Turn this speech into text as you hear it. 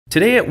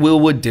Today at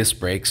Wilwood Disc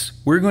Brakes,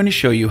 we're going to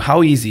show you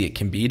how easy it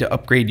can be to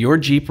upgrade your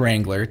Jeep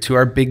Wrangler to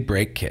our big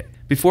brake kit.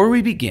 Before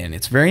we begin,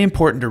 it's very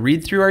important to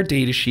read through our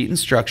datasheet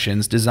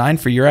instructions designed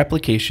for your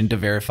application to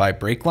verify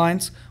brake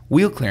lines,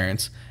 wheel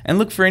clearance, and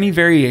look for any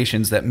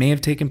variations that may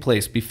have taken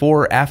place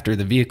before or after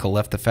the vehicle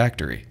left the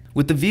factory.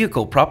 With the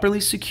vehicle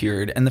properly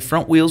secured and the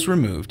front wheels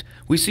removed,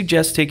 we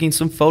suggest taking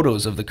some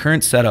photos of the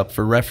current setup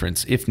for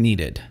reference if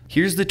needed.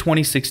 Here's the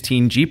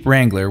 2016 Jeep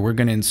Wrangler we're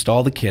going to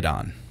install the kit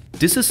on.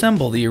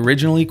 Disassemble the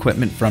original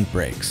equipment front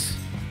brakes.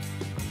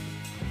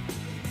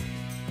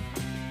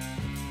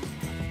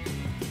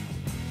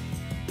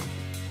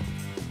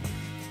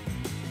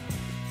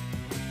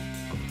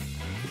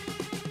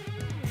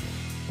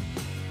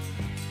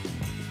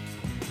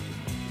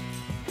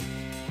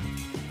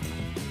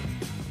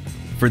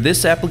 For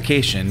this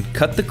application,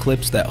 cut the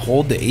clips that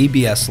hold the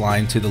ABS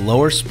line to the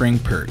lower spring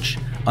perch,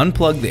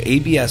 unplug the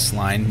ABS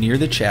line near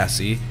the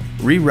chassis,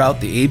 reroute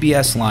the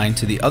ABS line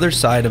to the other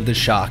side of the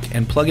shock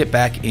and plug it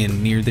back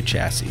in near the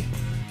chassis.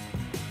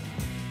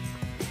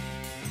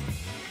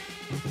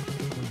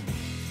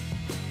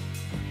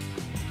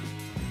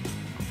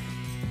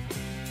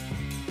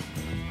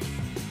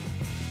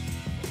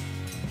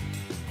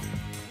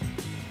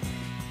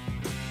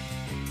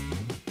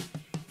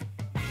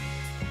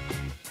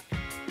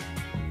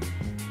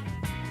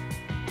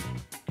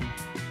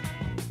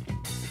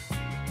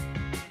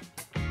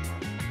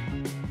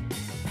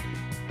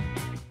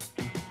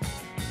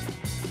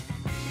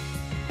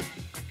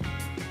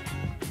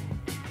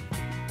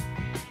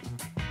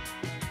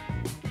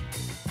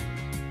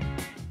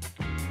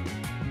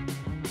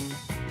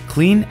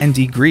 Clean and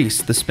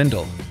degrease the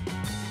spindle.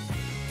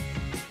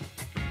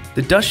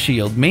 The dust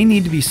shield may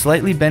need to be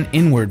slightly bent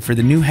inward for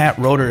the new hat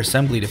rotor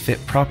assembly to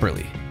fit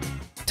properly.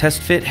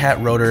 Test fit hat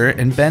rotor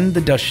and bend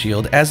the dust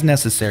shield as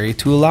necessary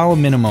to allow a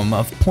minimum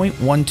of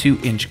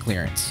 0.12 inch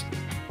clearance.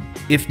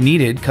 If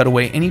needed, cut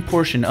away any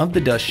portion of the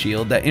dust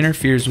shield that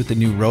interferes with the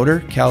new rotor,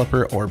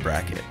 caliper, or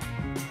bracket.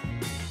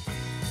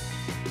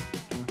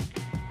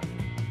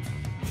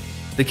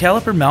 The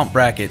caliper mount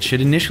bracket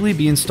should initially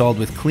be installed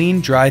with clean,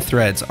 dry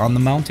threads on the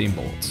mounting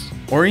bolts.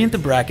 Orient the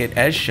bracket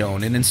as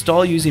shown and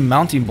install using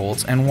mounting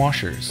bolts and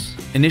washers.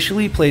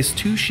 Initially place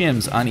 2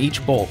 shims on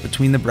each bolt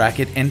between the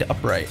bracket and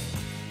upright.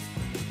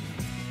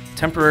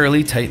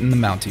 Temporarily tighten the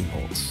mounting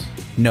bolts.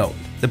 Note: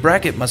 the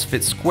bracket must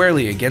fit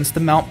squarely against the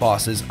mount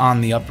bosses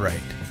on the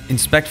upright.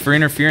 Inspect for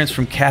interference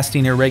from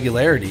casting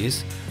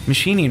irregularities,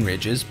 machining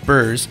ridges,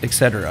 burrs,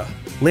 etc.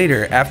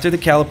 Later, after the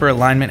caliper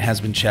alignment has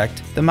been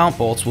checked, the mount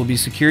bolts will be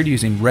secured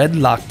using red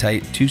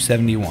Loctite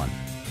 271.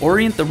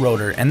 Orient the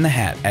rotor and the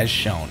hat as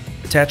shown.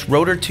 Attach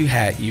rotor to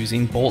hat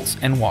using bolts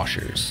and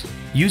washers.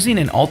 Using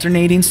an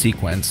alternating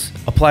sequence,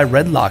 apply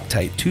red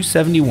Loctite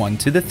 271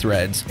 to the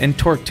threads and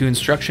torque to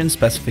instruction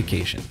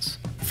specifications.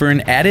 For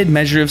an added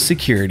measure of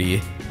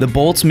security, the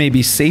bolts may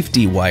be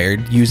safety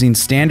wired using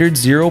standard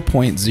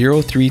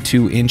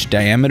 0.032 inch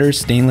diameter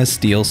stainless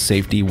steel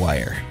safety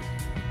wire.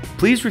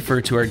 Please refer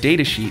to our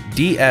datasheet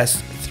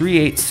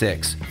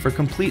DS386 for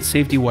complete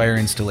safety wire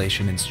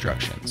installation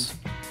instructions.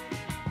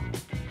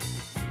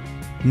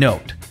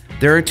 Note: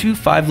 there are 2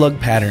 5-lug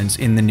patterns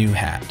in the new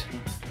hat.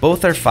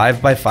 Both are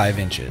 5 by 5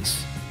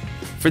 inches.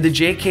 For the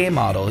JK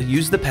model,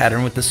 use the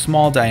pattern with the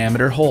small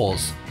diameter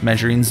holes,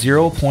 measuring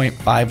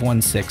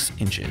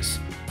 0.516 inches.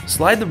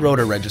 Slide the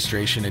rotor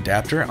registration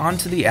adapter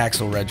onto the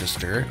axle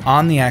register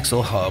on the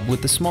axle hub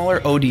with the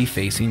smaller OD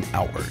facing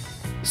outward.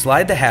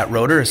 Slide the hat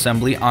rotor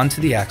assembly onto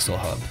the axle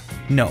hub.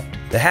 Note: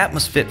 the hat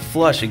must fit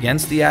flush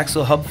against the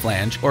axle hub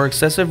flange or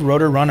excessive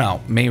rotor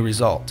runout may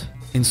result.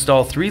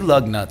 Install 3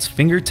 lug nuts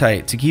finger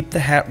tight to keep the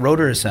hat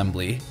rotor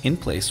assembly in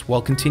place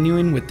while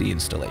continuing with the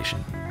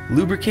installation.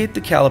 Lubricate the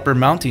caliper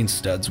mounting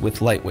studs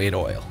with lightweight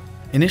oil.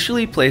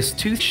 Initially place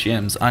 2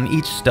 shims on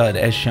each stud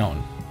as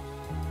shown.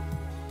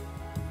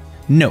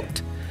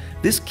 Note: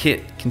 this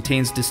kit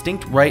contains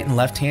distinct right and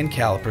left hand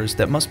calipers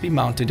that must be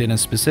mounted in a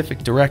specific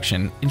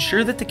direction.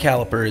 Ensure that the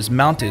caliper is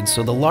mounted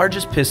so the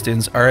largest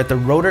pistons are at the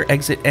rotor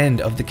exit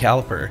end of the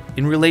caliper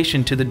in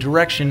relation to the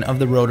direction of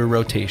the rotor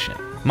rotation.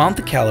 Mount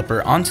the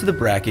caliper onto the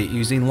bracket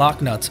using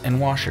lock nuts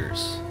and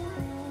washers.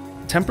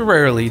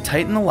 Temporarily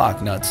tighten the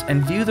lock nuts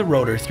and view the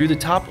rotor through the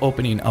top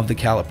opening of the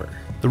caliper.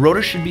 The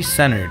rotor should be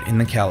centered in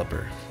the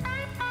caliper.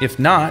 If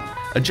not,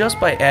 adjust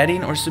by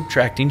adding or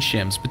subtracting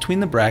shims between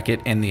the bracket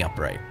and the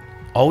upright.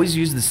 Always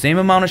use the same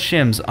amount of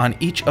shims on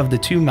each of the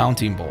 2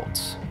 mounting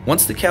bolts.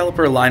 Once the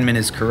caliper alignment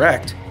is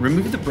correct,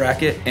 remove the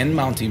bracket and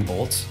mounting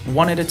bolts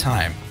one at a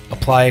time.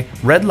 Apply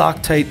red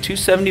Loctite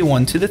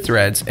 271 to the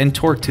threads and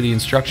torque to the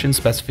instruction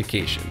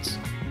specifications.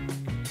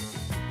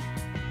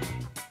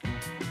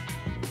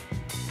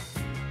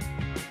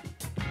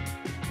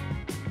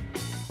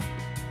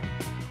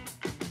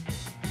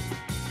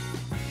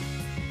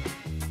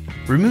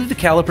 Remove the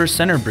caliper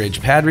center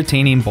bridge pad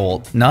retaining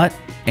bolt, nut,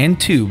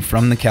 and tube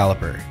from the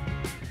caliper.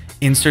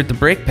 Insert the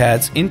brake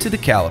pads into the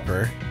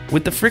caliper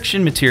with the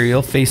friction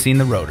material facing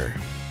the rotor.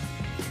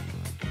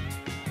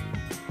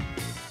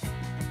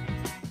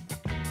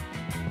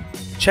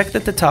 Check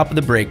that the top of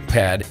the brake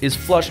pad is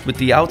flush with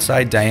the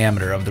outside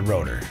diameter of the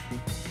rotor.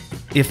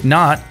 If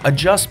not,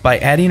 adjust by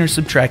adding or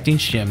subtracting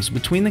shims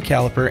between the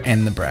caliper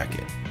and the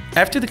bracket.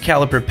 After the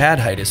caliper pad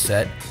height is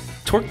set,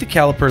 torque the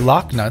caliper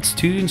lock nuts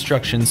to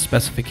instruction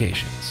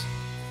specifications.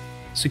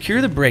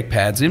 Secure the brake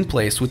pads in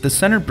place with the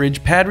center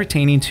bridge pad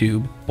retaining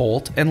tube,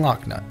 bolt, and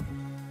lock nut.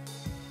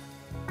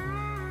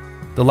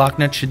 The lock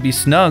nut should be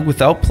snug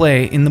without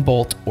play in the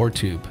bolt or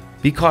tube.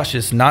 Be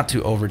cautious not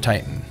to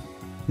over-tighten.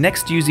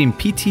 Next, using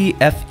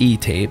PTFE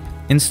tape,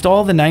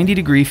 install the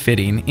 90-degree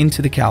fitting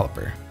into the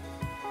caliper.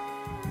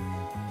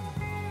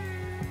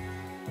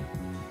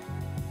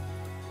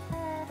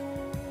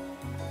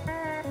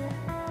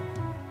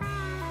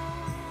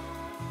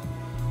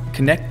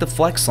 Connect the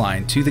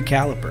Flexline to the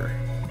caliper.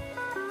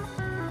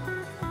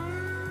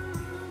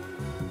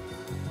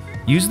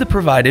 Use the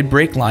provided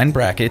brake line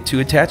bracket to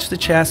attach the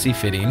chassis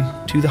fitting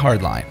to the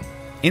hardline.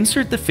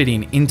 Insert the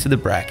fitting into the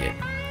bracket.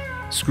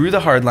 Screw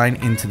the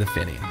hardline into the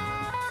fitting.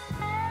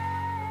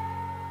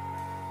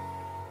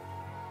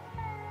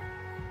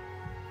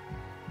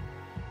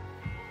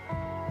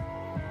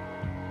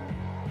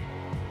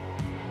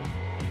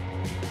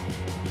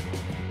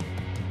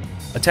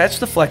 Attach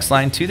the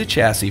Flexline to the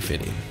chassis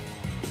fitting.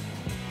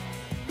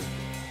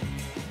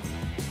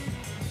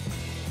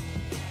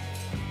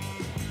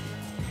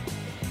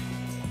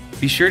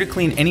 Be sure to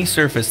clean any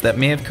surface that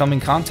may have come in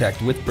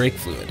contact with brake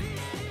fluid.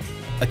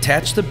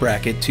 Attach the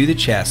bracket to the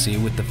chassis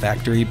with the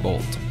factory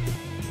bolt.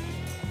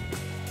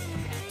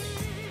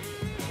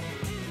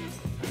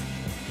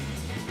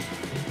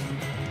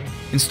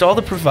 Install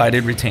the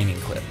provided retaining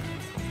clip.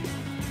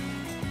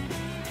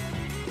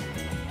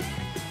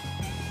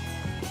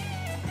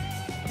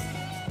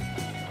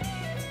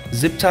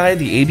 Zip tie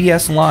the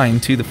ABS line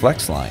to the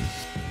Flexline.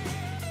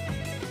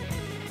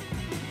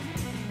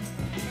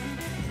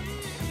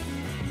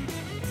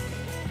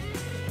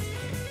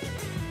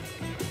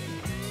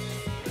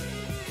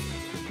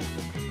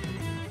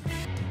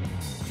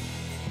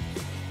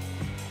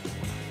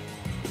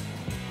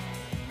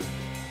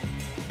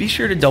 Be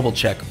sure to double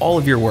check all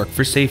of your work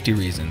for safety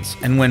reasons,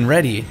 and when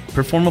ready,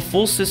 perform a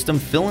full system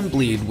fill and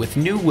bleed with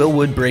new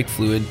Wilwood brake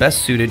fluid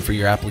best suited for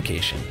your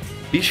application.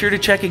 Be sure to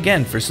check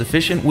again for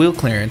sufficient wheel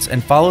clearance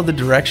and follow the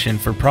direction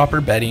for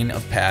proper bedding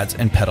of pads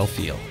and pedal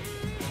feel.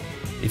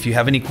 If you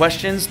have any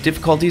questions,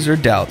 difficulties, or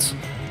doubts,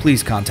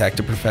 please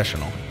contact a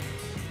professional.